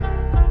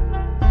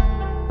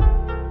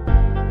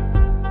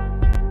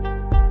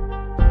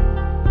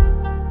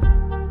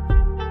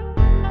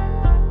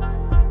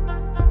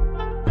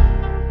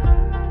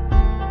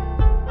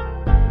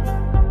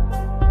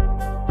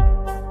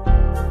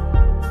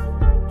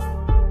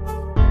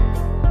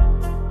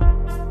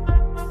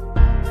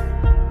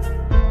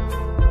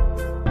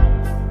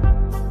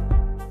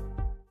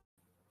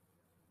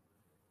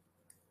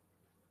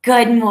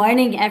Good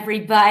morning,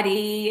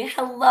 everybody.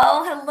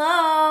 Hello,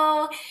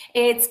 hello.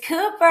 It's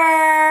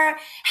Cooper.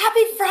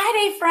 Happy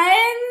Friday,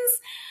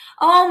 friends.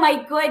 Oh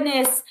my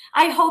goodness.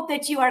 I hope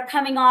that you are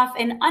coming off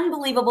an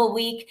unbelievable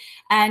week.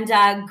 And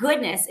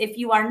goodness, if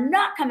you are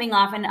not coming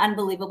off an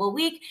unbelievable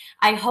week,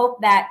 I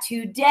hope that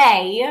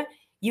today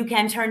you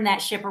can turn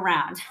that ship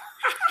around.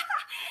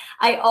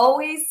 I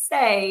always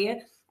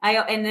say,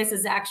 and this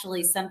is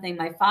actually something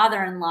my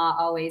father-in-law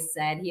always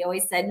said. He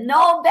always said,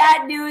 no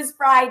bad news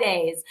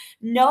Fridays,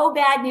 no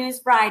bad news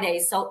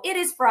Fridays. So it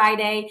is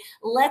Friday.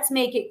 Let's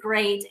make it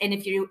great. And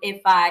if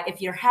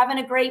you're having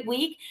a great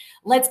week,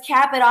 let's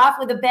cap it off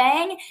with a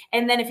bang.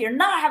 And then if you're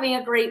not having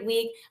a great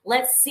week,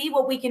 let's see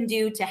what we can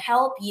do to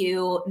help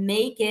you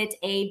make it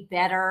a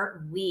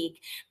better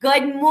week.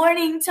 Good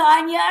morning,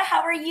 Tanya. How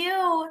are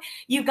you?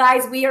 You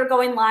guys, we are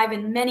going live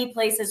in many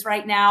places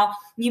right now.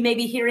 You may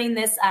be hearing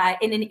this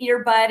in an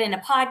earbud in a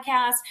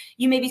podcast.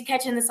 You may be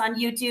catching this on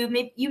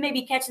YouTube. You may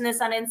be catching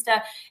this on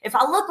Insta. If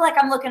I look like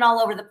I'm looking all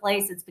over the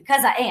place, it's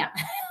because I am.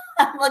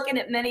 I'm looking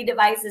at many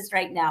devices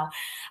right now.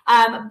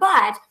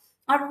 But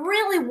I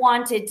really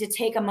wanted to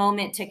take a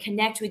moment to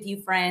connect with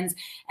you, friends,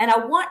 and I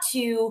want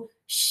to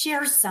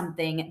share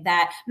something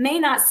that may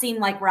not seem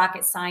like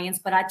rocket science,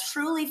 but I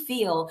truly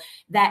feel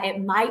that it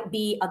might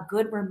be a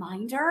good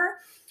reminder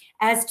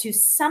as to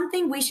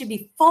something we should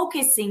be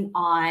focusing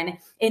on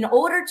in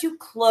order to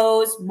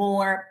close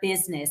more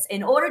business,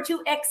 in order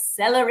to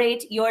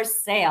accelerate your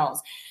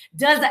sales.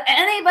 Does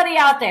anybody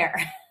out there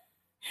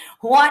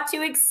want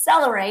to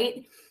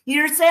accelerate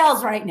your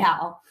sales right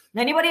now?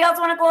 Anybody else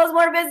want to close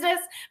more business?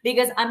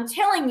 Because I'm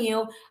telling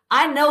you,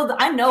 I know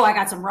I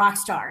got some rock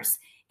stars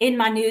in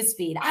my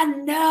newsfeed. I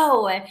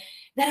know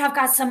that I've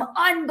got some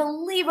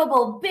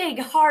unbelievable,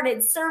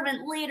 big-hearted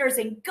servant leaders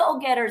and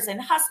go-getters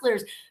and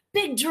hustlers,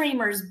 big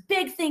dreamers,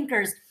 big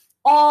thinkers,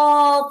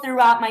 all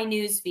throughout my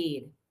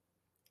newsfeed.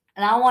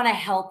 And I want to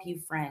help you,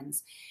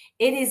 friends.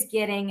 It is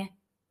getting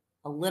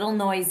a little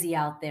noisy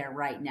out there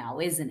right now,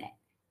 isn't it?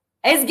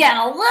 It's getting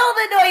a little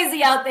bit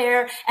noisy out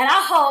there. And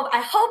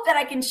I hope that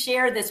I can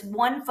share this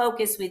one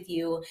focus with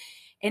you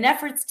in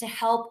efforts to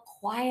help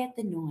quiet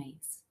the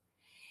noise,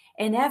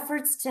 in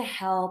efforts to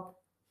help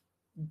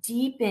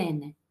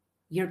deepen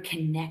your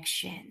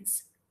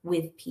connections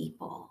with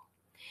people,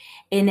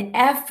 in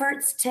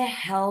efforts to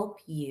help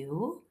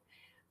you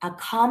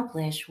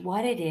accomplish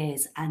what it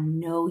is I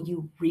know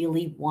you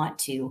really want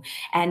to.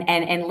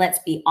 And let's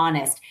be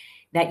honest,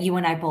 that you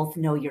and I both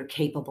know you're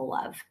capable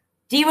of.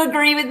 Do you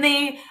agree with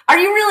me? Are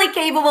you really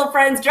capable,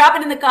 friends? Drop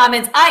it in the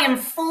comments. I am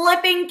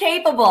flipping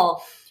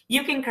capable.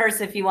 You can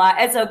curse if you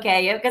want. It's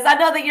okay. Because I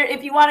know that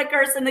if you want to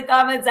curse in the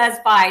comments, that's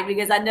fine.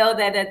 Because I know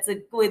that it's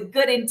with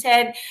good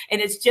intent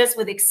and it's just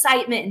with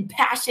excitement and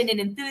passion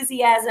and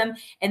enthusiasm.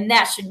 And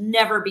that should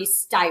never be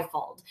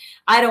stifled.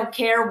 I don't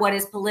care what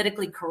is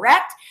politically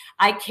correct.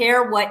 I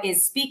care what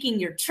is speaking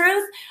your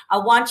truth. I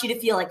want you to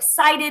feel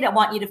excited. I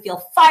want you to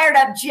feel fired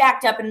up,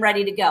 jacked up, and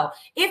ready to go.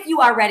 If you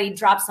are ready,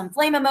 drop some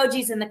flame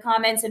emojis in the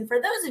comments. And for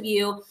those of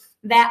you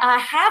that I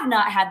have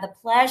not had the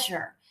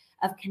pleasure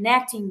of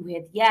connecting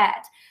with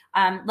yet,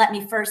 let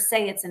me first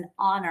say it's an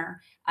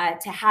honor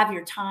to have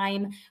your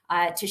time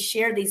to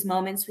share these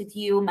moments with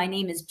you. My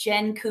name is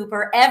Jen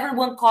Cooper.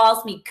 Everyone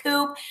calls me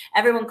Coop.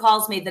 Everyone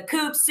calls me the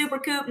Coop, Super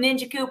Coop,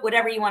 Ninja Coop,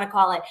 whatever you want to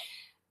call it.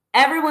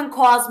 Everyone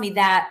calls me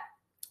that.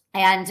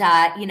 And,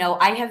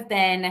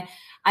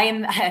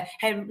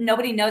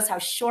 nobody knows how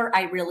short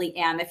I really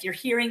am. If you're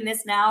hearing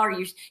this now, or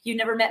you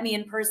never met me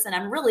in person,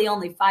 I'm really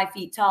only 5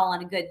 feet tall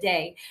on a good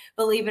day,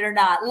 believe it or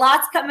not.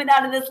 Lots coming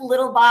out of this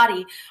little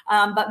body.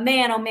 But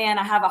man, oh man,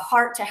 I have a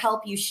heart to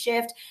help you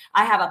shift.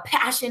 I have a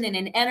passion and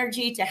an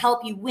energy to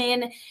help you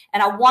win.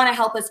 And I want to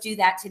help us do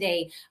that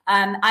today.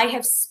 I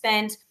have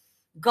spent,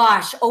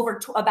 over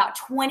about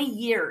 20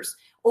 years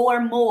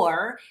or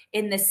more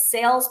in the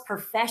sales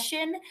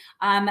profession.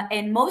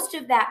 And most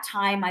of that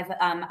time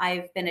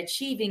I've been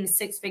achieving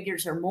 6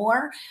 figures or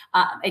more.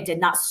 It did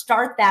not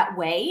start that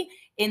way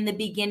in the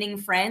beginning,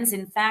 friends.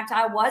 In fact,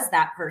 I was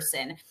that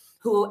person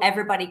who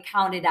everybody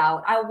counted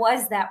out. I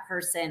was that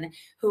person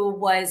who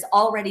was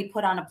already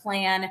put on a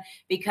plan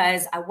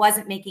because I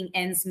wasn't making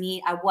ends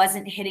meet. I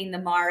wasn't hitting the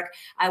mark.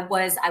 I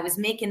was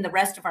making the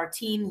rest of our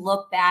team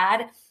look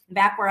bad.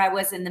 Back where I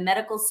was in the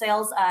medical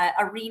sales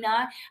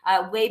arena,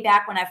 way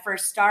back when I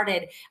first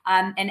started,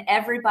 and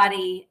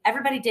everybody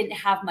didn't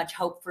have much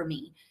hope for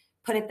me.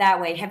 Put it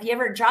that way. Have you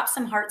ever dropped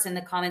some hearts in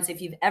the comments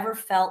if you've ever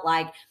felt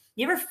like,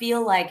 you ever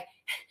feel like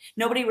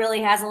nobody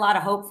really has a lot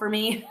of hope for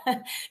me?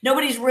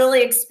 Nobody's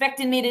really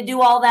expecting me to do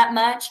all that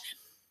much.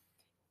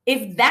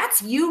 If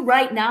that's you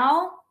right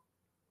now,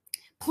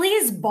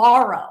 please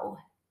borrow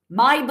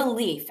my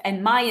belief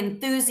and my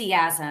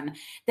enthusiasm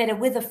that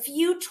with a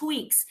few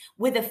tweaks,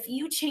 with a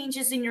few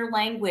changes in your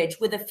language,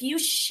 with a few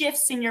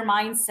shifts in your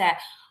mindset,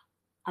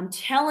 I'm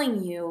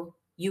telling you,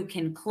 you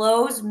can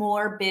close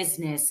more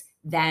business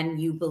than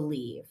you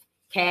believe.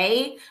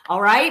 Okay?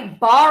 All right?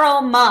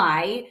 Borrow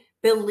my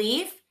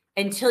belief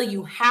until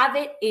you have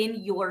it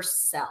in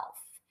yourself.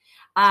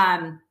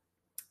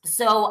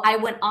 So I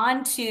went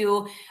on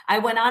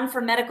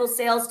for medical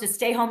sales to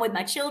stay home with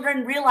my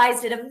children,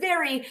 realized in a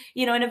very,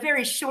 in a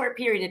very short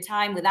period of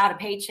time without a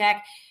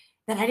paycheck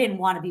that I didn't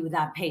want to be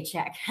without a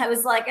paycheck. I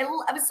was like,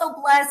 I was so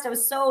blessed. I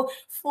was so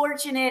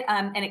fortunate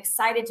and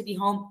excited to be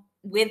home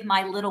with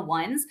my little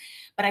ones.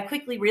 But I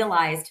quickly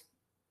realized,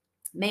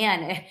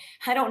 man,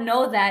 I don't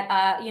know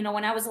that,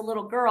 when I was a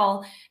little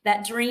girl,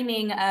 that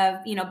dreaming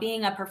of,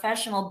 being a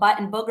professional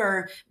button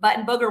booger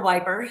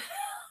wiper,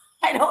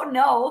 I don't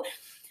know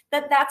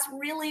that that's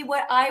really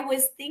what I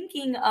was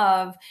thinking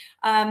of.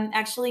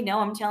 Actually, no,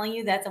 I'm telling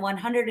you, that's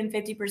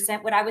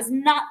 150% what I was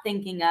not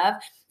thinking of.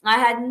 I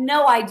had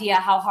no idea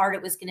how hard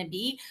it was going to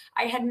be.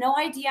 I had no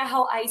idea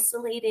how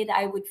isolated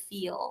I would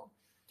feel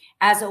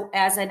as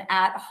an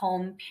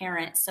at-home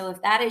parent. So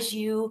if that is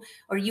you,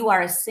 or you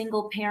are a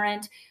single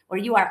parent, or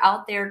you are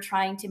out there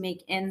trying to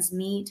make ends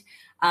meet,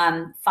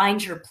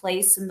 find your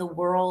place in the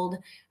world,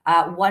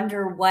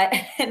 wonder what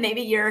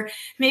maybe you're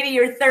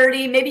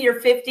 30, maybe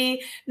you're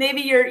 50,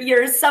 maybe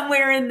you're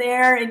somewhere in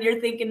there and you're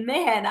thinking,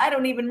 man, I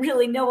don't even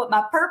really know what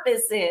my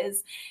purpose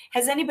is.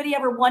 Has anybody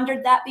ever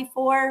wondered that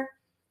before?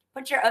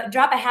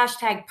 Drop a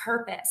hashtag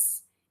purpose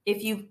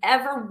if you've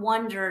ever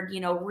wondered,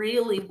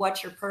 really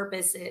what your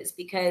purpose is,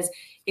 because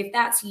if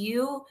that's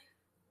you,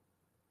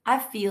 I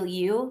feel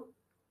you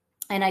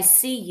and I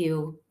see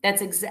you.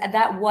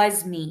 That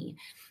was me.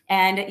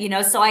 And,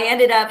 so I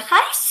ended up,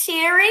 hi,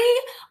 Sherry.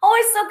 Oh,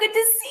 it's so good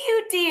to see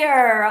you,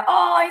 dear.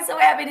 Oh, I'm so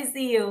happy to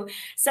see you.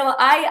 So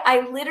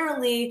I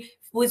literally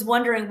was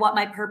wondering what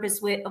my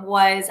purpose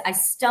was. I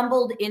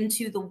stumbled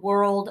into the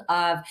world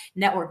of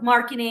network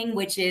marketing,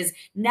 which is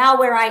now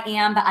where I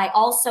am, but I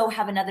also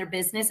have another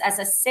business as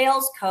a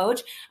sales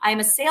coach. I'm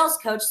a sales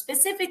coach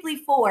specifically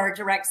for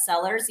direct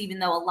sellers, even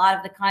though a lot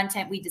of the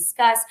content we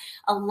discuss,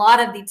 a lot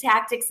of the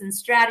tactics and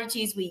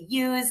strategies we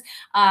use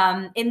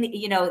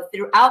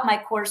throughout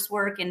my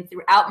coursework and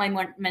throughout my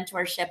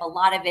mentorship, a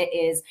lot of it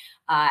is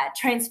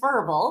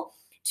transferable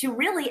to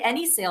really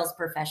any sales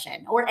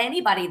profession or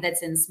anybody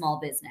that's in small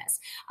business.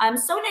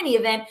 So in any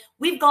event,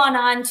 we've gone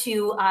on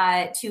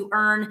to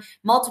earn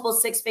multiple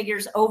six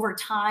figures over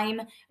time,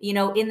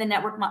 in the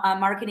network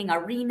marketing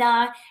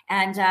arena.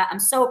 And I'm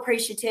so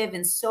appreciative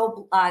and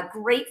so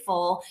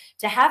grateful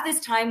to have this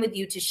time with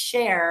you to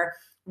share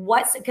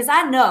because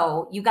I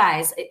know you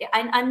guys,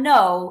 I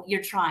know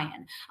you're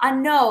trying. I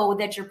know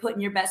that you're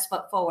putting your best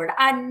foot forward.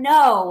 I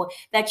know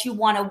that you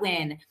want to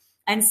win.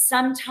 And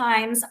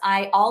sometimes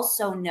I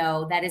also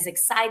know that as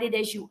excited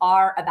as you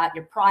are about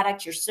your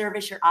product, your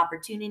service, your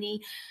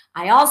opportunity,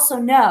 I also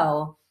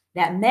know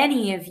that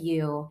many of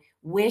you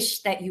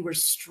wish that you were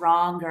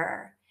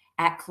stronger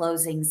at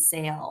closing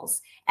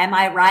sales. Am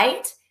I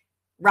right?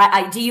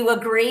 Right. Do you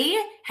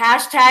agree?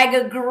 Hashtag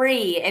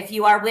agree if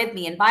you are with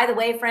me. And by the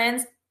way,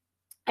 friends,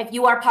 if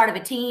you are part of a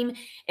team,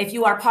 if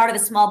you are part of a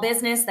small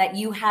business that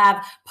you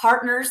have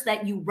partners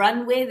that you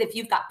run with, if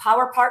you've got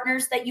power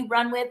partners that you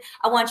run with,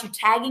 I want you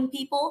tagging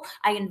people.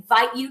 I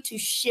invite you to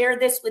share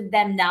this with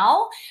them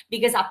now,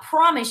 because I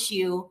promise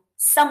you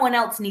someone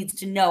else needs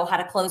to know how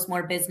to close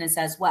more business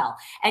as well.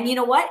 And you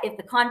know what? If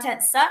the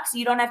content sucks,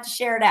 you don't have to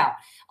share it out.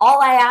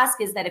 All I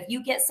ask is that if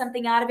you get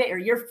something out of it, or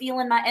you're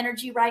feeling my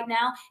energy right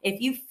now,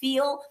 if you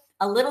feel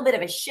a little bit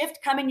of a shift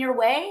coming your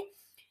way,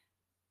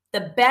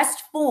 the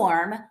best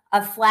form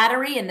of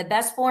flattery and the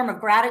best form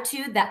of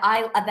gratitude that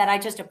I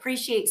just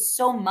appreciate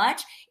so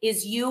much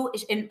is you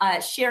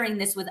sharing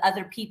this with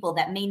other people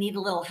that may need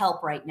a little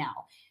help right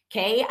now.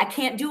 Okay, I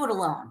can't do it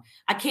alone.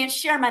 I can't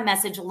share my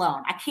message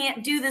alone. I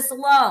can't do this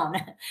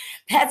alone.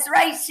 That's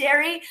right,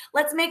 Sherry.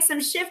 Let's make some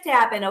shift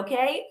happen,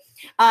 okay?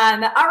 All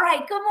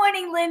right, good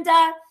morning,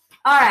 Linda.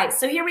 All right,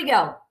 so here we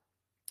go.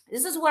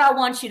 This is what I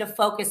want you to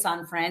focus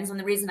on, friends. And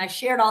the reason I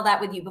shared all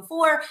that with you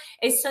before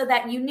is so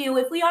that you knew,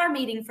 if we are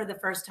meeting for the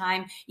first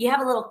time, you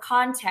have a little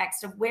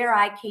context of where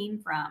I came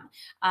from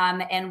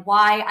and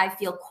why I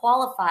feel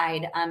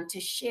qualified to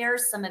share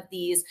some of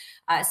these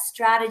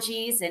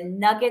strategies and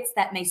nuggets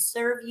that may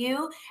serve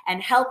you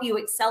and help you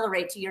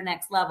accelerate to your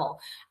next level.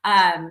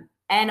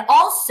 And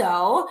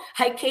also,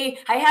 I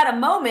had a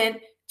moment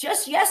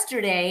just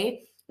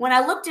yesterday when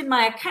I looked in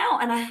my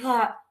account and I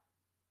thought,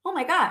 oh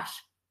my gosh,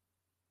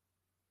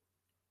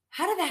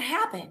 how did that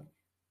happen?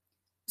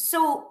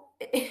 So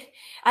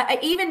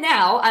even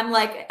now, I'm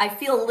like, I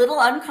feel a little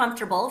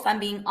uncomfortable, if I'm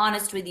being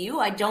honest with you.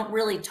 I don't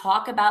really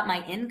talk about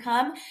my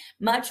income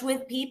much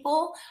with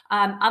people.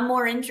 I'm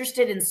more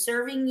interested in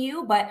serving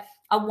you, but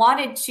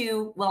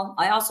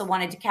I also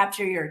wanted to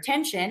capture your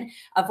attention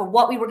for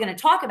what we were going to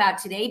talk about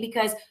today,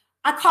 because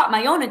I caught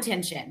my own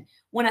attention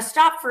when I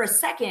stopped for a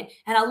second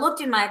and I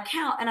looked in my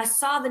account and I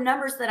saw the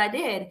numbers that I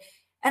did.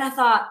 And I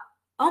thought,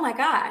 oh my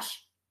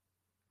gosh,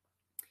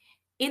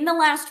 in the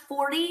last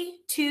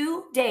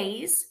 42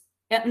 days,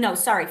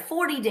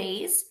 40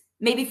 days,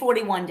 maybe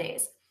 41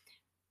 days,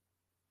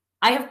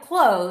 I have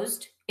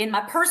closed in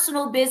my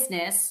personal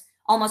business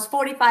almost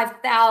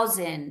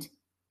 45,000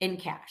 in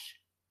cash.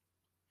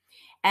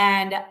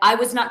 And I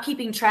was not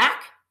keeping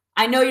track.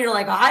 I know you're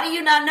like, well, how do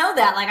you not know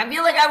that? Like, I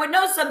feel like I would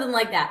know something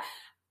like that.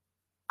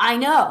 I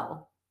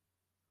know.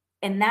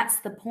 And that's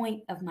the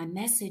point of my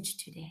message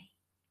today.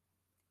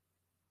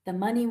 The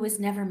money was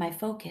never my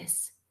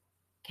focus.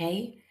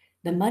 Okay.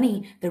 The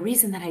money, the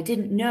reason that I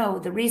didn't know,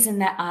 the reason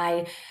that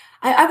I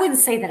wouldn't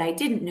say that I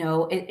didn't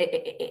know,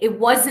 it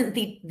wasn't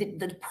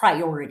the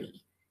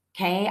priority.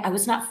 Okay. I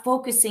was not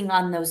focusing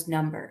on those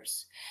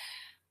numbers.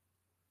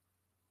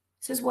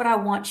 This is what I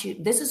want you,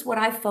 this is what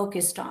I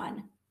focused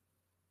on.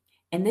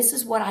 And this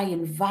is what I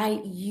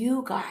invite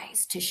you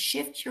guys to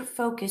shift your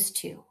focus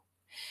to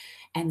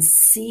and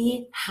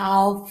see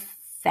how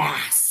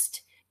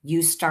fast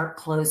you start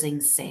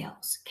closing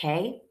sales.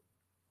 Okay.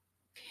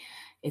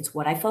 It's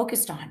what I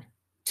focused on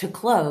to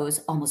close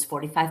almost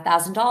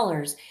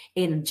 $45,000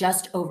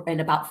 in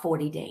about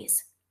 40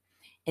 days.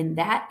 And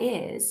that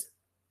is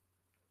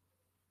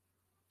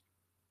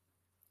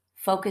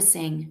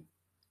focusing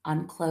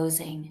on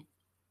closing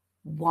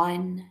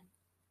one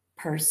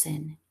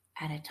person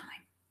at a time.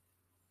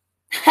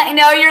 I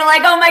know you're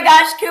like, oh my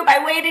gosh, Coop,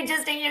 I waited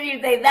just to hear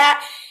you say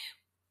that.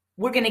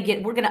 We're going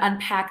to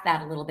unpack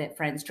that a little bit,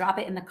 friends. Drop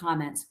it in the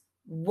comments.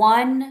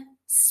 One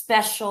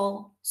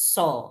special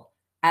soul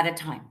at a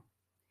time.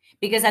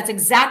 Because that's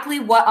exactly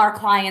what our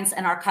clients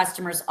and our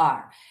customers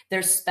are.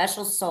 They're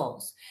special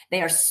souls.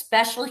 They are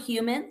special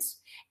humans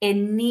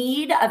in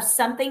need of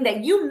something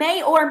that you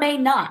may or may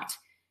not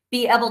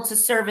be able to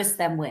service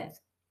them with.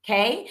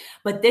 Okay?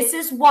 But this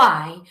is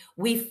why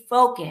we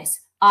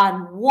focus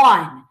on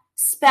one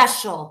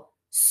special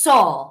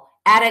soul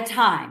at a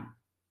time.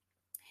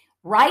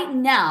 Right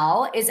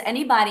now, is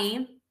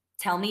anybody,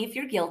 tell me if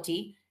you're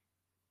guilty,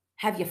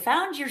 have you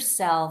found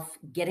yourself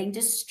getting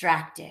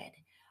distracted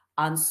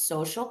on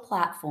social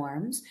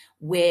platforms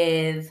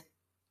with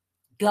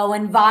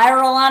going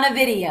viral on a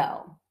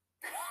video,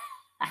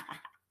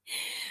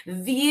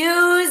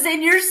 views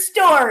in your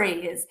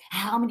stories?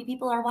 How many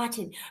people are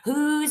watching?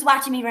 Who's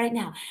watching me right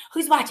now?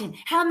 Who's watching?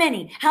 How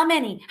many? How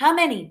many? How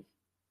many?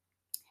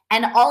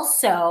 And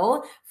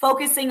also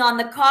focusing on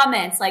the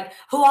comments, like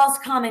who else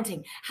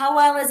commenting? How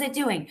well is it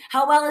doing?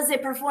 How well is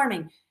it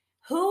performing?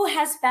 Who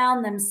has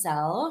found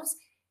themselves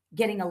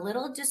getting a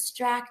little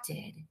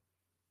distracted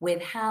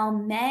with how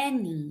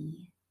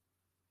many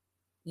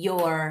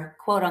you're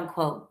quote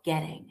unquote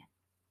getting,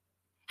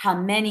 how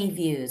many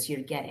views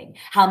you're getting,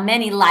 how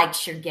many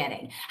likes you're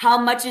getting, how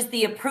much is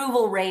the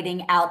approval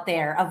rating out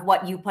there of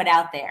what you put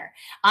out there?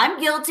 I'm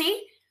guilty.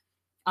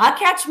 I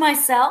catch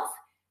myself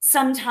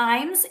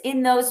sometimes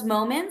in those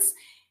moments,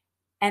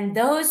 and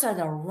those are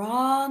the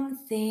wrong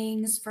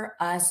things for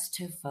us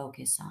to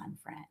focus on,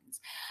 friends.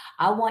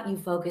 I want you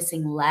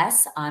focusing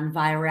less on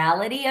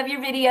virality of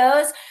your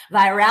videos,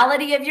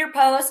 virality of your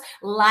posts,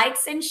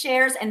 likes and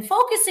shares, and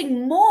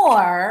focusing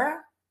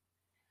more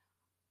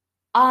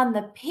on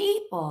the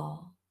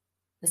people,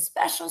 the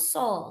special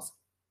souls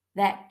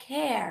that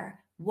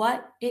care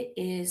what it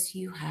is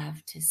you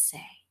have to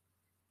say.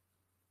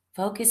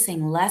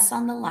 Focusing less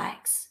on the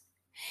likes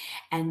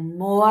and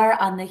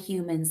more on the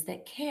humans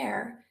that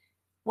care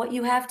what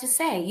you have to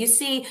say. You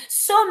see,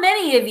 so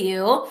many of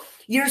you,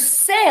 your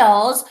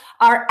sales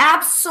are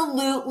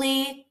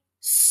absolutely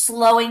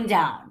slowing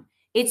down.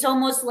 It's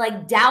almost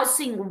like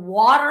dousing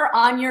water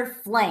on your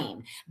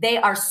flame. They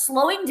are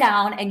slowing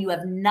down and you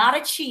have not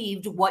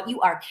achieved what you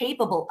are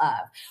capable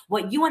of.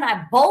 What you and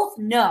I both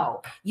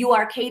know you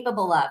are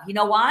capable of. You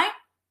know why?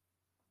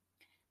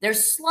 They're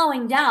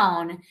slowing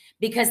down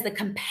because the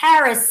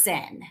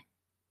comparison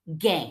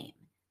game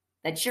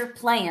that you're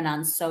playing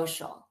on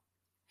social.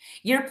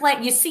 You're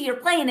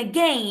playing a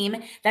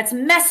game that's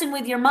messing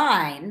with your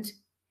mind.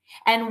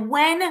 And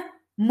when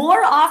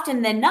more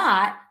often than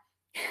not,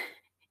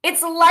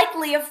 it's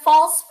likely a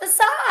false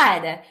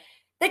facade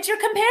that you're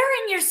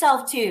comparing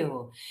yourself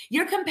to.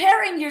 You're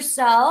comparing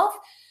yourself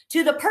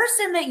to the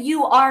person that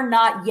you are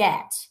not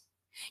yet.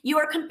 You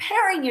are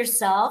comparing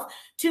yourself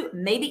to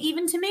maybe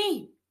even to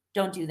me.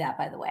 Don't do that,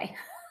 by the way.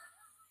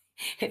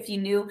 If you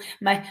knew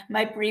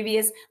my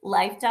previous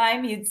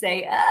lifetime, you'd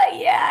say,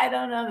 yeah, I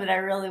don't know that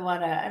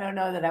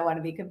I want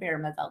to be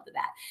comparing myself to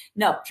that.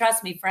 No,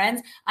 trust me,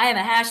 friends, I am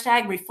a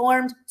hashtag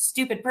reformed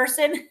stupid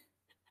person.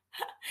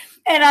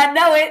 And I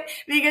know it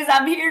because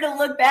I'm here to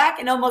look back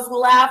and almost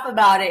laugh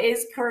about it.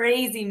 It's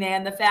crazy,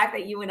 man. The fact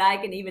that you and I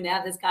can even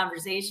have this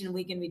conversation,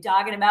 we can be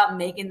talking about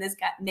making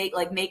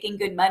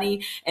good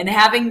money and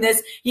having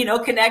this,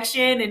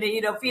 connection and,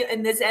 feel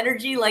in this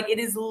energy. Like it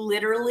is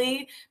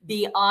literally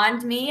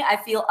beyond me. I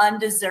feel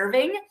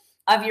undeserving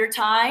of your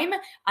time.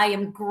 I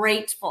am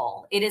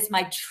grateful. It is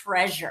my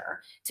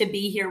treasure to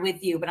be here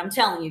with you. But I'm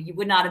telling you, you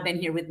would not have been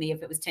here with me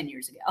if it was 10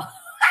 years ago.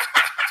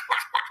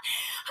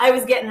 I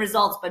was getting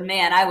results, but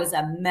man, I was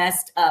a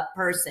messed up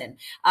person.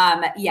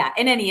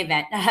 In any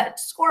event,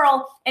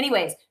 squirrel.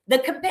 Anyways, the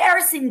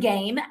comparison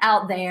game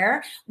out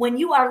there, when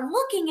you are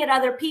looking at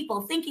other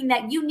people thinking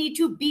that you need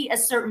to be a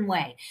certain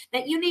way,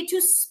 that you need to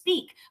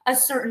speak a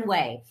certain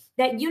way,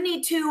 that you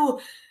need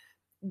to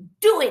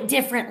do it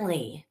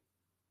differently,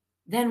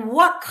 then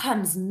what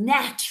comes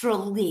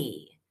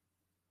naturally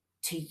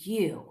to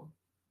you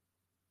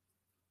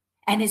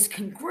and is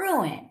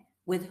congruent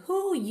with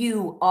who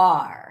you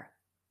are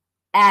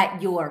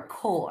at your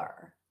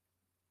core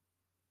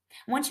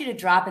I want you to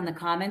drop in the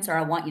comments, or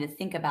I want you to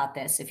think about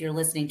this if you're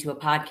listening to a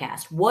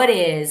podcast. What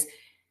is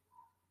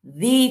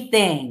the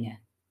thing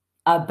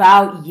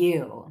about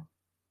you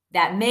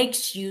that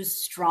makes you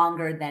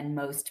stronger than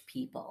most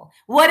people?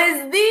 What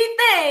is the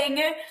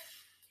thing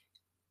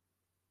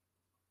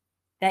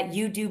that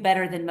you do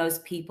better than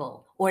most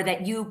people, or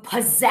that you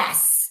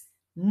possess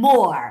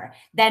more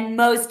than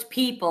most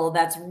people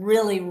that's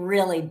really,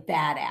 really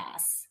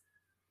badass?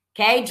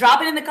 Okay,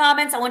 drop it in the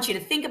comments. I want you to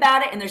think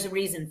about it, and there's a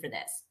reason for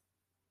this.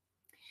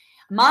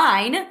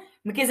 Mine,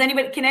 because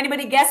can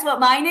anybody guess what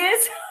mine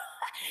is?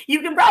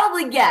 You can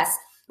probably guess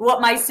what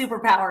my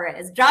superpower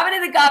is. Drop it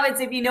in the comments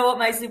if you know what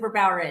my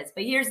superpower is.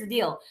 But here's the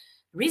deal.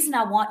 The reason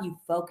I want you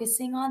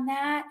focusing on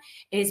that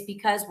is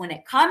because when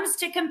it comes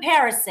to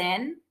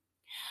comparison,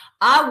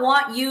 I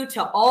want you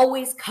to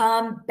always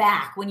come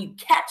back when you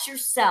catch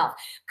yourself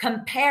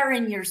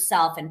comparing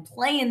yourself and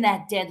playing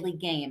that deadly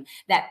game.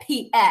 That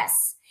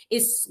PS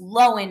is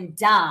slowing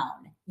down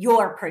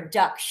your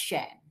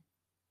production.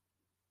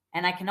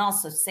 And I can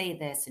also say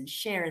this and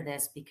share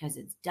this because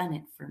it's done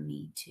it for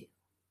me too.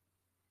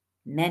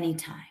 Many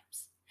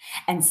times.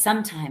 And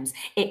sometimes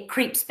it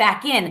creeps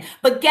back in.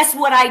 But guess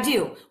what I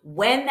do?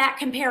 When that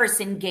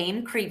comparison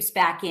game creeps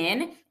back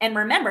in, and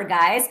remember,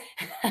 guys,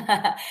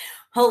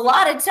 a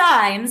lot of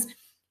times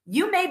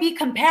you may be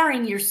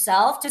comparing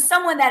yourself to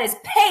someone that is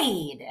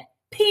paid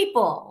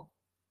people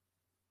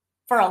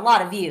for a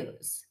lot of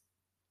views,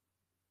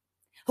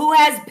 who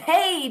has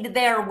paid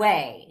their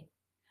way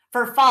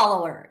for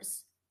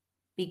followers.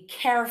 Be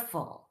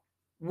careful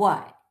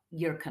what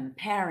you're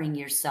comparing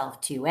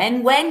yourself to.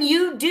 And when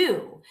you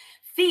do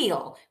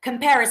feel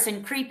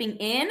comparison creeping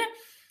in,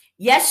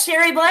 yes,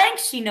 Sherry Blank,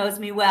 she knows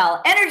me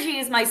well. Energy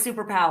is my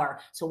superpower.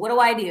 So what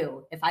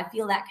do? If I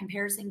feel that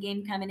comparison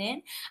game coming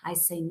in, I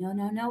say,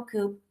 no,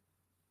 Coop.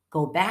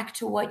 Go back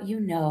to what you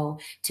know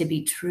to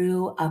be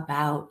true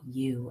about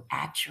you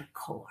at your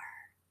core.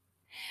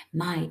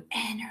 My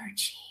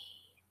energy.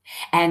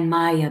 And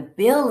my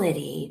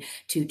ability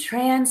to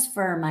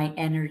transfer my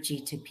energy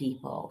to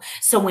people.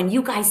 So when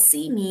you guys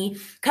see me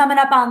coming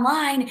up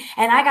online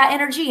and I got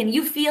energy and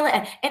you feel it,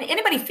 and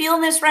anybody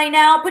feeling this right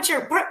now, put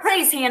your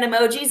praise hand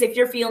emojis if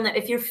you're feeling it,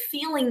 if you're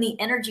feeling the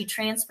energy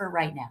transfer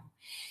right now.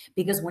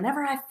 Because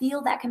whenever I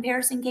feel that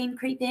comparison game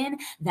creep in,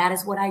 that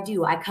is what I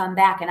do. I come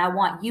back, and I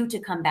want you to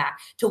come back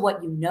to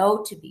what you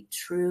know to be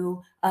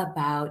true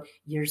about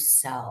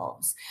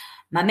yourselves.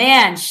 My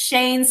man,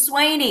 Shane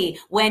Swaney,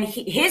 when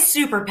his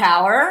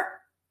superpower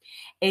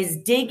is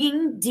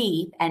digging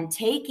deep and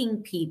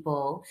taking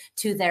people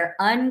to their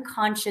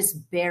unconscious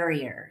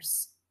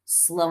barriers,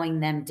 slowing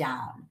them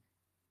down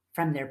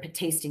from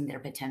tasting their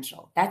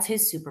potential. That's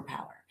his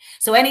superpower.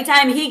 So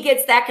anytime he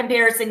gets that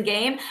comparison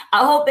game,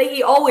 I hope that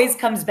he always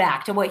comes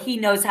back to what he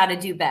knows how to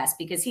do best,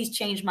 because he's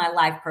changed my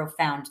life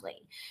profoundly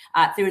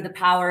through the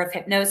power of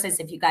hypnosis.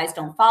 If you guys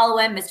don't follow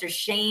him, Mr.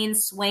 Shane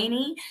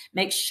Swaney,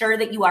 make sure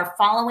that you are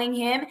following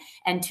him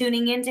and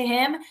tuning into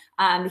him.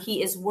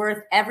 He is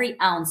worth every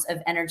ounce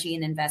of energy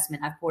and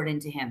investment I've poured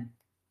into him.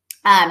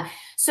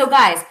 So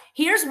guys,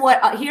 here's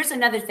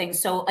another thing.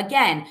 So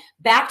again,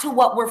 back to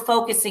what we're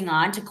focusing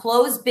on to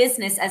close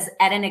business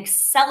at an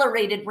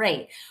accelerated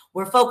rate.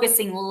 We're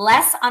focusing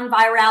less on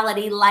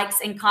virality,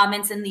 likes and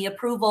comments, and the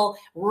approval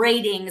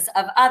ratings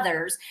of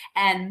others,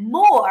 and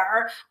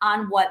more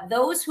on what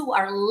those who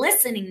are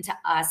listening to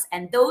us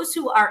and those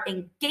who are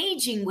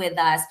engaging with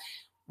us,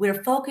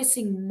 we're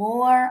focusing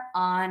more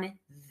on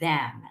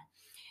them,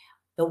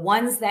 the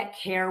ones that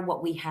care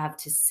what we have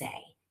to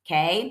say.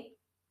 Okay.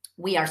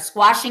 We are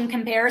squashing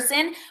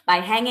comparison by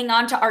hanging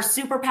on to our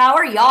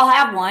superpower. Y'all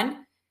have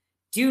one.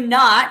 Do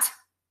not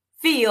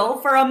feel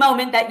for a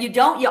moment that you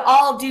don't. You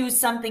all do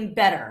something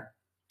better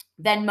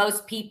than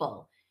most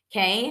people.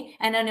 Okay.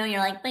 And I know you're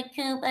like, but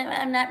Coop,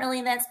 I'm not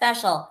really that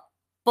special.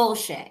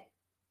 Bullshit.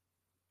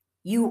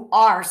 You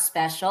are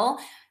special.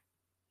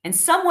 And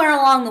somewhere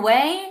along the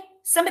way,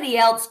 somebody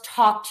else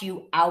talked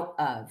you out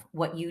of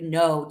what you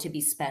know to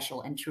be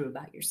special and true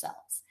about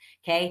yourselves.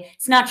 Okay.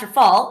 It's not your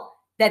fault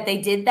that they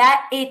did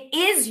that. It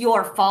is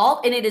your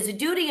fault, and it is a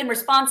duty and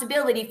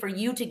responsibility for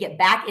you to get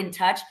back in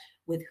touch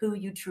with who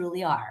you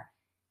truly are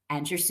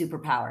and your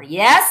superpower.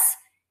 Yes?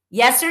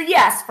 Yes or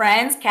yes,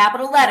 friends.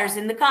 Capital letters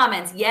in the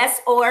comments.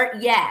 Yes or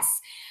yes.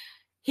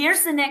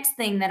 Here's the next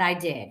thing that I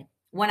did.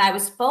 When I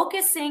was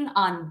focusing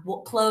on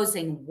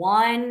closing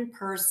one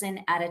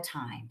person at a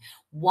time,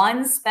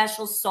 one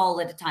special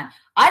soul at a time,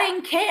 I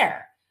didn't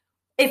care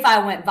if I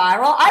went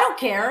viral. I don't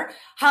care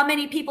how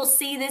many people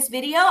see this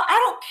video. I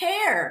don't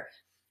care.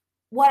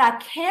 What I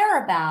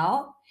care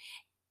about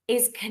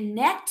is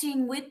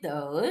connecting with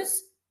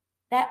those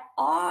that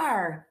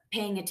are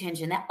paying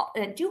attention,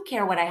 that do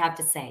care what I have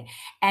to say,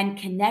 and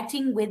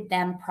connecting with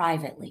them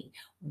privately,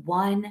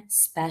 one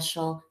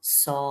special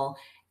soul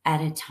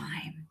at a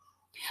time.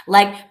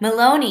 Like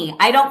Maloney,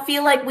 I don't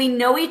feel like we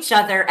know each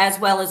other as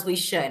well as we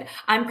should.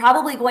 I'm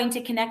probably going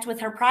to connect with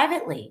her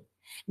privately.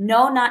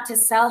 No, not to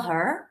sell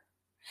her,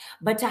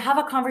 but to have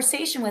a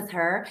conversation with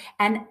her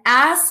and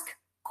ask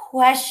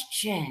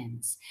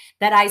questions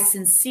that I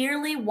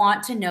sincerely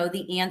want to know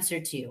the answer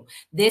to.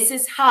 This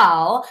is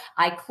how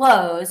I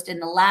closed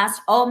in the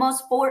last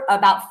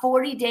about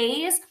 40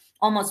 days,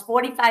 almost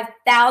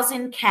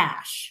 45,000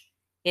 cash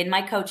in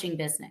my coaching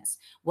business,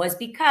 was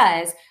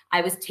because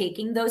I was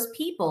taking those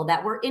people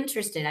that were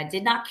interested. I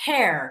did not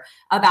care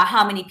about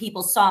how many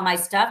people saw my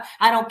stuff.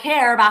 I don't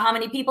care about how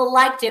many people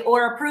liked it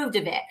or approved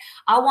of it.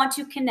 I want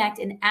to connect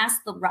and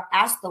ask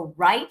the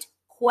right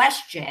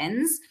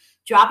questions.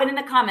 Drop it in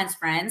the comments,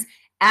 friends.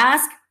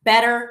 Ask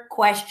better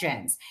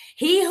questions.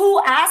 He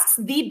who asks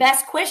the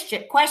best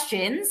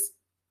questions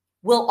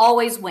will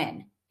always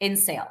win in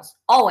sales.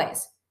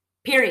 Always.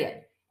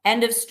 Period.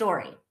 End of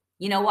story.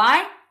 You know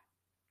why?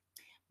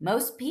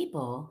 Most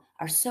people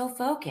are so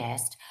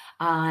focused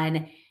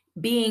on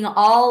being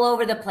all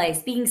over the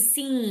place, being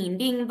seen,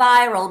 being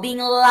viral, being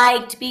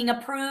liked, being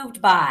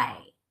approved by,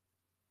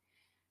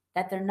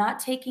 that they're not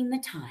taking the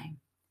time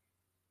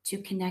to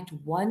connect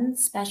one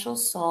special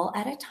soul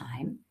at a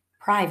time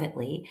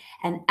privately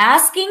and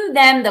asking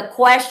them the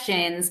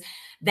questions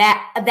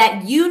that they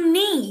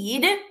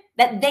need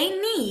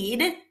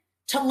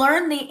to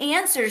learn the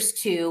answers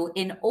to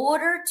in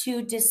order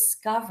to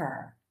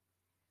discover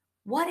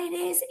what it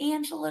is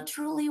Angela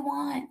truly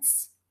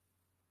wants.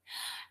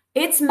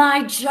 It's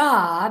my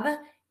job.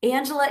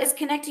 Angela is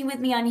connecting with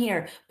me on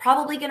here,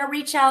 probably going to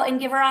reach out and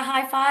give her a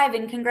high five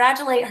and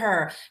congratulate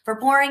her for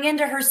pouring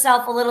into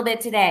herself a little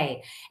bit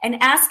today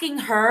and asking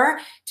her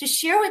to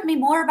share with me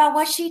more about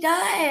what she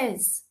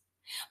does,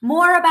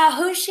 more about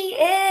who she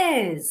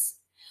is,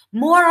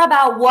 more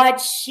about what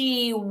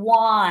she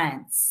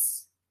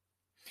wants.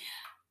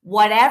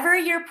 Whatever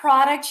your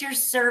product, your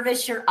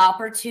service, your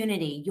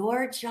opportunity,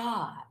 your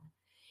job.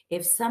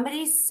 If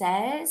somebody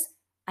says,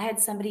 I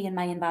had somebody in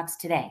my inbox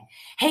today,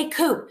 hey,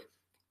 Coop,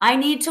 I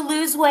need to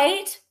lose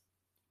weight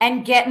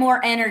and get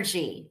more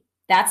energy.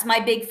 That's my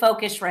big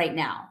focus right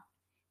now.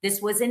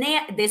 This was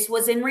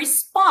in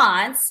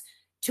response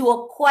to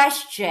a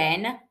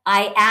question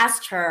I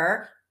asked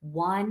her,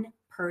 one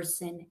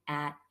person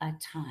at a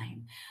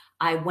time.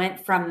 I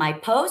went from my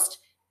post,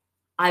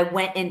 I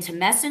went into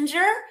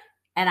Messenger,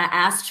 and I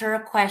asked her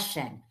a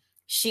question.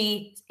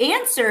 She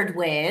answered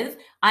with,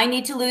 I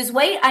need to lose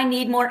weight. I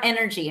need more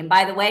energy. And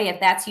by the way, if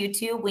that's you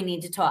too, we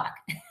need to talk.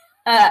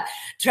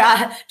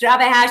 Drop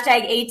a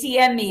hashtag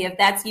ATM me if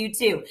that's you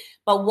too.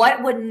 But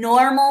what would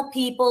normal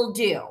people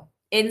do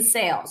in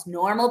sales?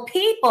 Normal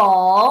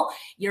people,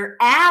 your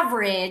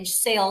average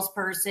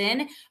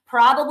salesperson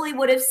probably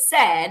would have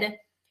said,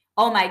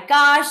 oh my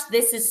gosh,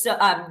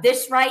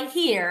 this right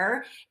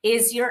here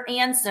is your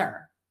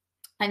answer.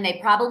 And they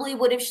probably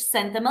would have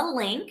sent them a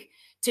link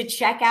to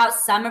check out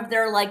some of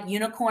their like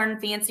unicorn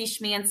fancy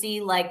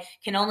schmancy, like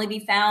can only be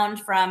found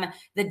from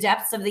the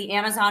depths of the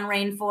Amazon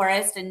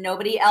rainforest and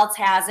nobody else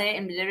has it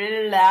and blah,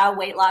 blah, blah,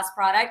 weight loss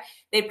product.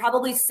 They'd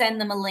probably send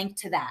them a link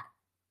to that.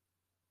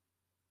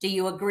 Do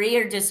you agree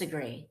or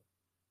disagree?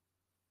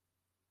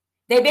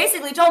 They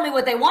basically told me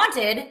what they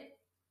wanted.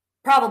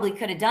 Probably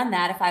could have done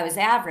that if I was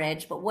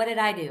average, but what did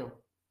I do?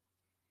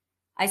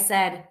 I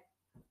said,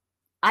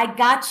 I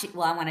got you.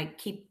 Well, I want to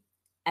keep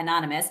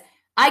anonymous.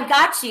 I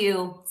got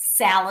you,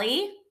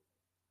 Sally.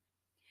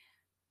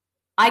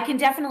 I can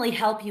definitely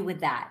help you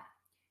with that.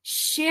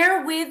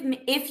 Share with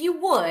me, if you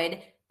would,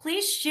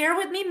 please share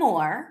with me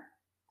more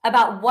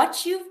about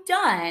what you've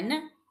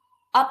done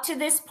up to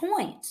this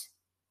point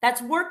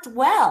that's worked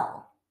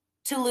well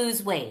to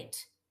lose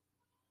weight.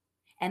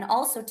 And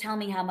also tell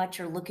me how much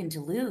you're looking to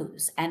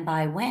lose and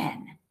by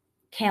when.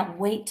 Can't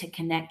wait to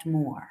connect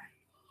more.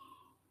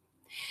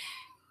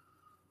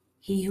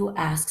 He who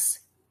asks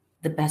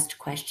the best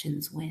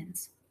questions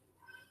wins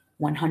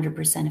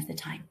 100% of the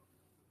time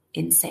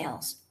in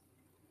sales.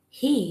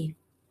 He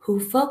who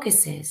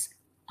focuses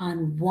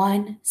on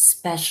one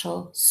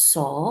special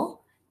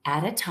soul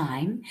at a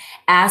time,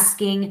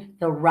 asking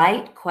the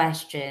right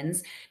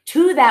questions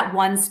to that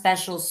one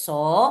special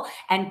soul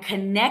and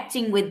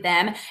connecting with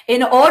them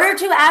in order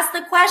to ask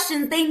the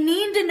questions they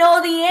need to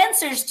know the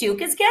answers to.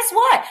 Because guess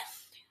what?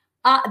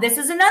 This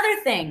is another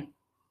thing.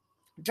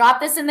 Drop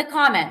this in the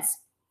comments.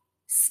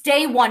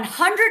 Stay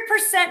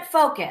 100%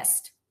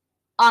 focused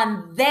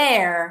on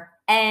their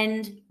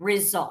end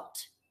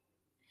result.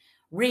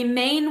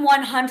 Remain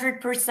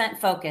 100%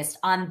 focused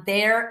on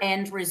their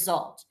end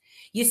result.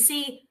 You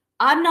see,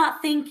 I'm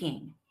not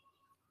thinking,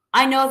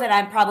 I know that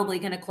I'm probably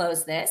going to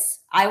close this.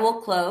 I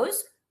will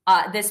close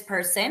this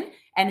person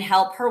and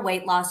help her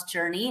weight loss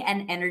journey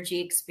and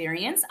energy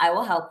experience. I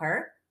will help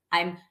her.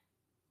 I'm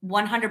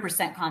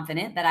 100%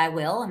 confident that I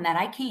will and that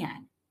I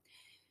can.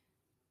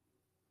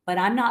 But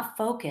I'm not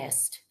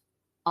focused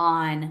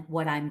on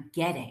what I'm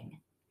getting.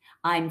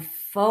 I'm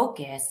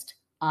focused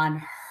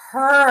on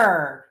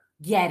her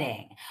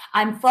getting.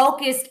 I'm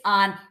focused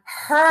on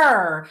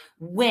her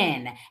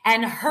win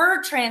and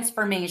her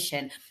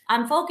transformation.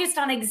 I'm focused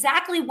on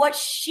exactly what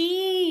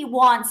she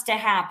wants to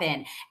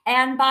happen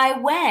and by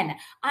when.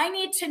 I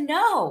need to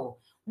know,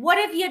 what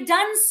have you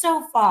done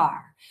so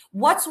far?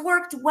 What's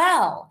worked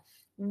well?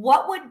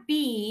 What would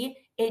be,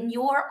 in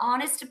your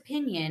honest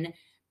opinion,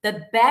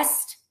 the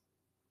best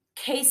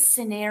case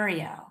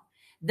scenario,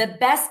 the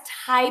best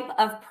type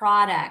of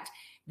product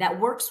that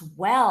works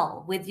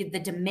well with the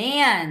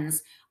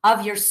demands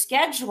of your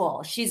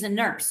schedule. She's a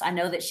nurse. I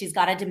know that she's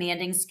got a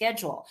demanding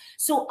schedule.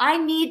 So I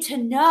need to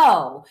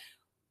know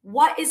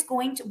what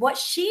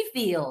she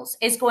feels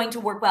is going to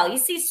work well. You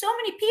see, so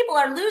many people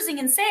are losing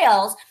in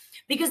sales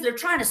because they're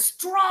trying to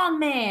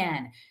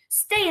strongman,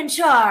 stay in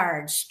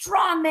charge,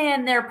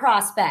 strongman their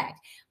prospect,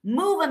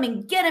 move them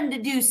and get them to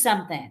do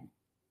something,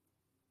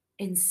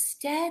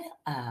 instead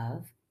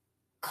of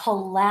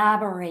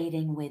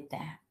collaborating with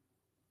them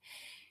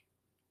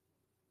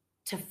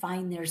to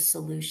find their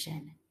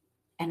solution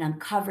and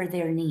uncover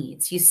their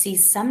needs. You see,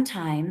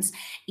 sometimes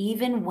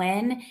even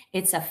when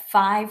it's a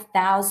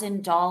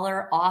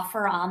 $5,000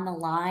 offer on the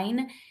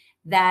line,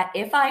 that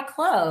if I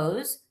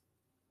close,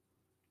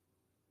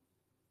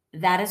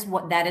 that is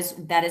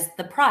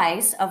the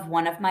price of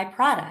one of my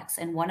products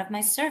and one of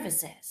my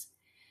services.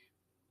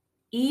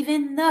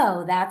 Even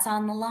though that's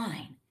on the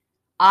line,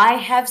 I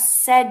have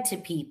said to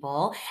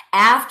people,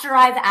 after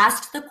I've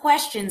asked the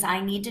questions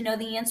I need to know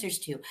the answers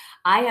to,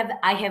 I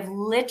have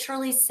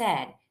literally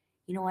said,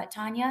 you know what,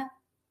 Tanya?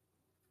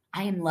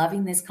 I am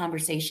loving this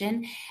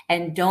conversation,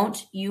 and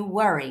don't you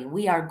worry.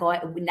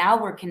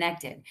 Now we're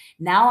connected.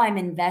 Now I'm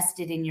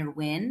invested in your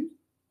win,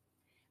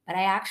 but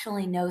I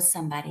actually know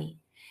somebody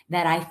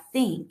that I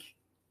think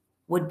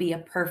would be a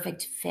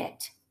perfect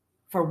fit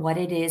for what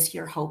it is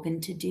you're hoping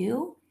to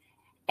do,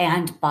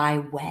 and by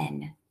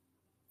when.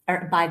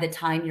 Or by the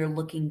time you're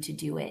looking to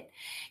do it.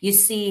 You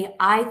see,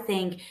 I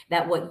think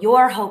that what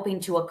you're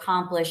hoping to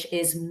accomplish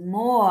is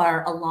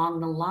more along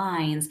the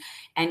lines,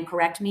 and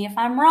correct me if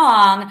I'm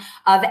wrong,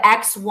 of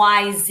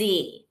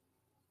XYZ.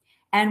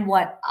 And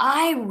what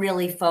I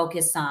really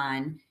focus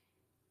on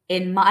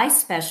in my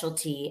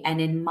specialty and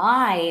in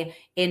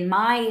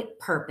my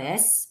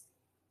purpose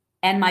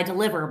and my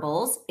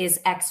deliverables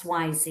is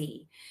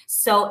XYZ.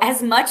 So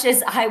as much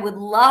as I would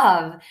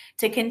love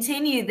to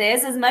continue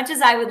this, as much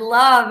as I would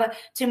love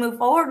to move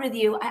forward with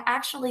you, I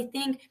actually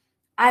think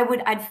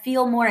I'd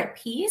feel more at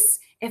peace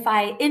if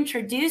I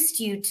introduced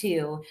you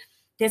to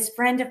this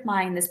friend of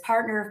mine, this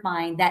partner of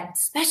mine that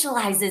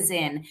specializes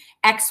in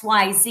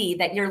XYZ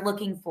that you're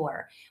looking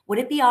for. Would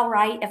it be all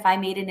right if I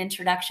made an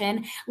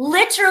introduction?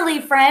 Literally,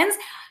 friends,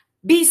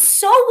 be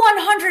so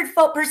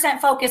 100%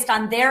 focused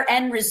on their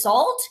end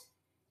result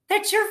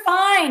that you're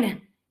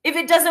fine if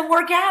it doesn't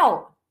work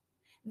out.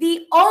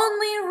 The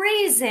only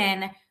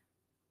reason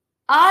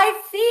I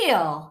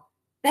feel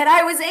that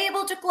I was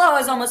able to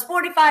close almost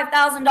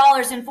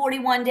 $45,000 in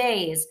 41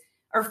 days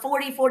or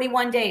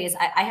 41 days.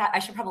 I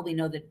should probably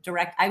know the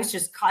direct. I was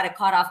just caught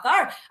off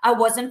guard. I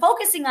wasn't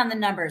focusing on the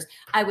numbers.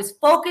 I was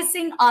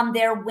focusing on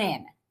their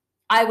win.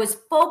 I was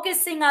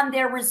focusing on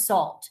their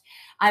result.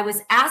 I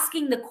was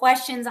asking the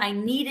questions I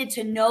needed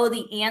to know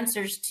the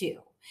answers to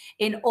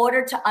in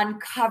order to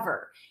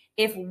uncover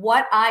if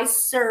what I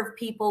serve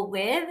people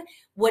with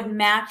would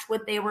match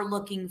what they were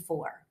looking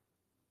for.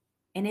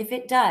 And if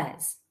it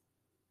does,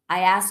 I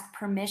ask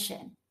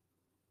permission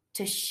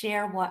to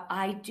share what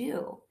I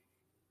do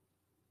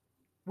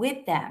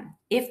with them,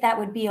 if that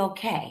would be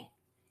okay.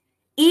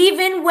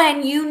 Even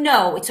when you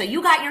know, so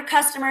you got your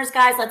customers,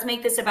 guys, let's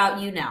make this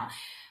about you now.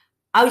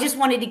 I just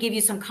wanted to give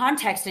you some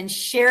context and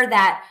share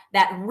that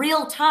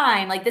real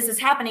time, like this is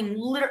happening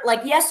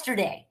like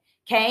yesterday.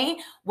 Okay.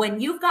 When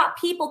you've got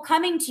people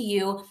coming to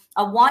you,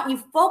 I want you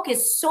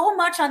focused so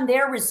much on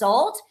their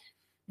result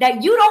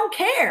that you don't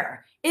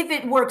care if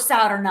it works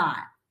out or not.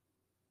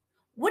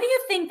 What do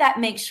you think that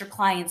makes your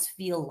clients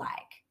feel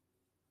like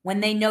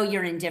when they know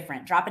you're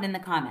indifferent? Drop it in the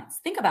comments.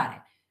 Think about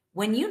it.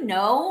 When you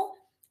know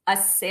a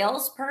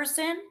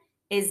salesperson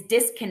is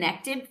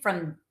disconnected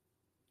from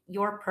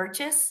your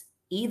purchase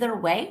either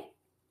way,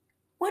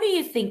 what do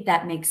you think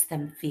that makes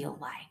them feel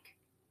like?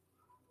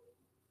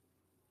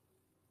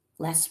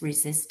 Less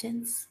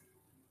resistance,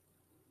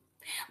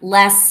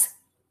 less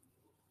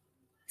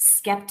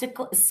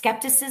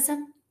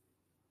skepticism.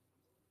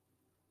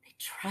 They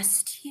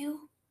trust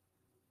you.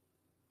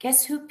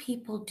 Guess who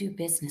people do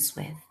business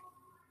with?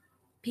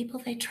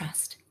 People they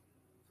trust.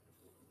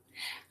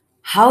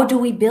 How do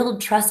we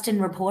build trust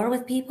and rapport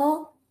with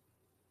people?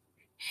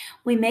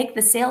 We make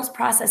the sales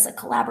process a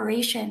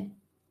collaboration,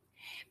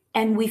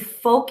 and we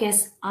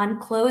focus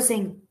on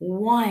closing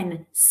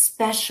one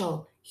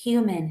special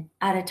human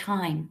at a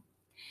time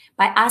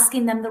by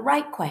asking them the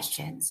right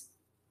questions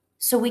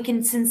so we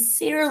can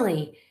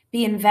sincerely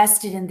be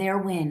invested in their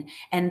win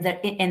and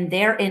in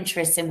their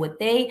interests and what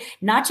they,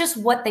 not just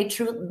what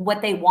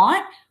they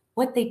want,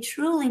 what they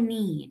truly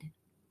need.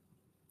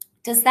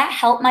 Does that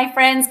help, my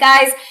friends?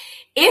 Guys,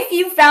 if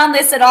you found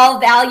this at all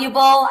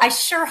valuable, I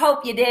sure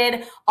hope you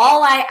did.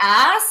 All I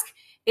ask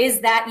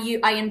is that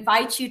I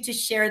invite you to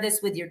share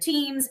this with your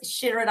teams,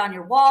 share it on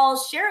your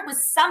walls, share it with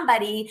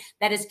somebody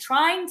that is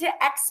trying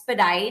to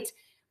expedite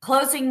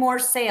closing more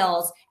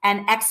sales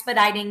and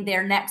expediting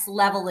their next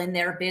level in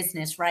their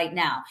business right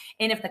now.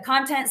 And if the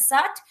content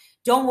sucked,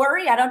 don't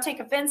worry. I don't take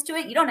offense to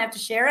it. You don't have to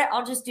share it.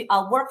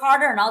 I'll work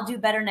harder and I'll do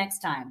better next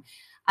time.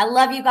 I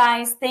love you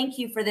guys. Thank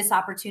you for this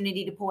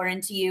opportunity to pour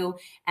into you.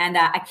 And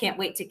I can't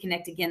wait to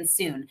connect again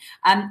soon.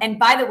 And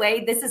by the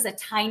way, this is a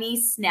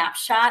tiny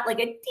snapshot, like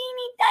a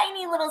teeny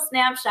tiny little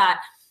snapshot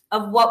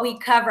of what we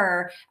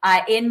cover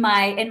in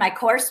my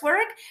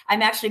coursework.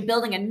 I'm actually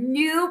building a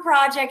new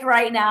project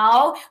right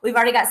now. We've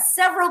already got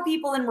several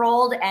people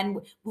enrolled, and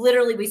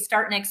literally we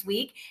start next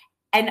week.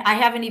 And I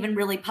haven't even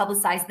really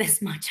publicized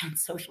this much on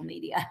social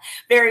media,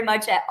 very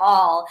much at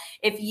all.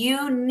 If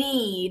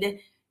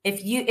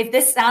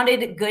this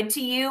sounded good to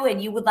you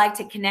and you would like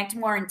to connect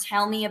more and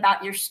tell me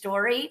about your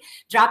story,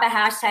 drop a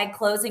hashtag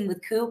closing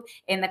with Coop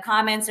in the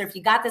comments. Or if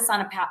you got this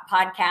on a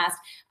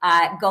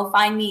podcast, go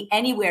find me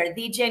anywhere.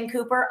 The Jen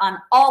Cooper on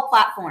all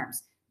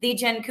platforms. The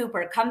Jen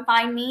Cooper. Come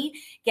find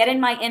me. Get in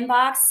my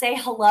inbox. Say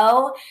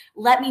hello.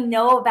 Let me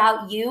know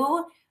about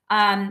you.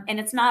 And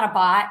it's not a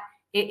bot.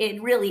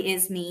 It really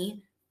is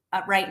me.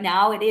 Right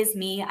now, it is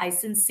me. I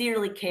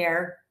sincerely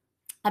care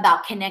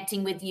about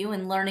connecting with you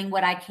and learning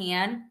what I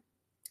can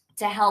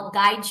to help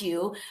guide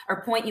you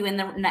or point you in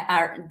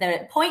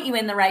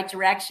the right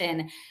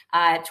direction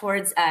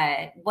towards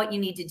what you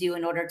need to do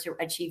in order to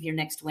achieve your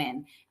next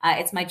win.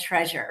 It's my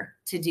treasure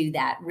to do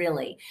that,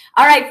 really.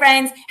 All right,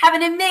 friends, have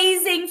an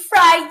amazing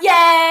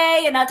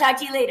Friday, and I'll talk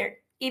to you later.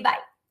 Bye.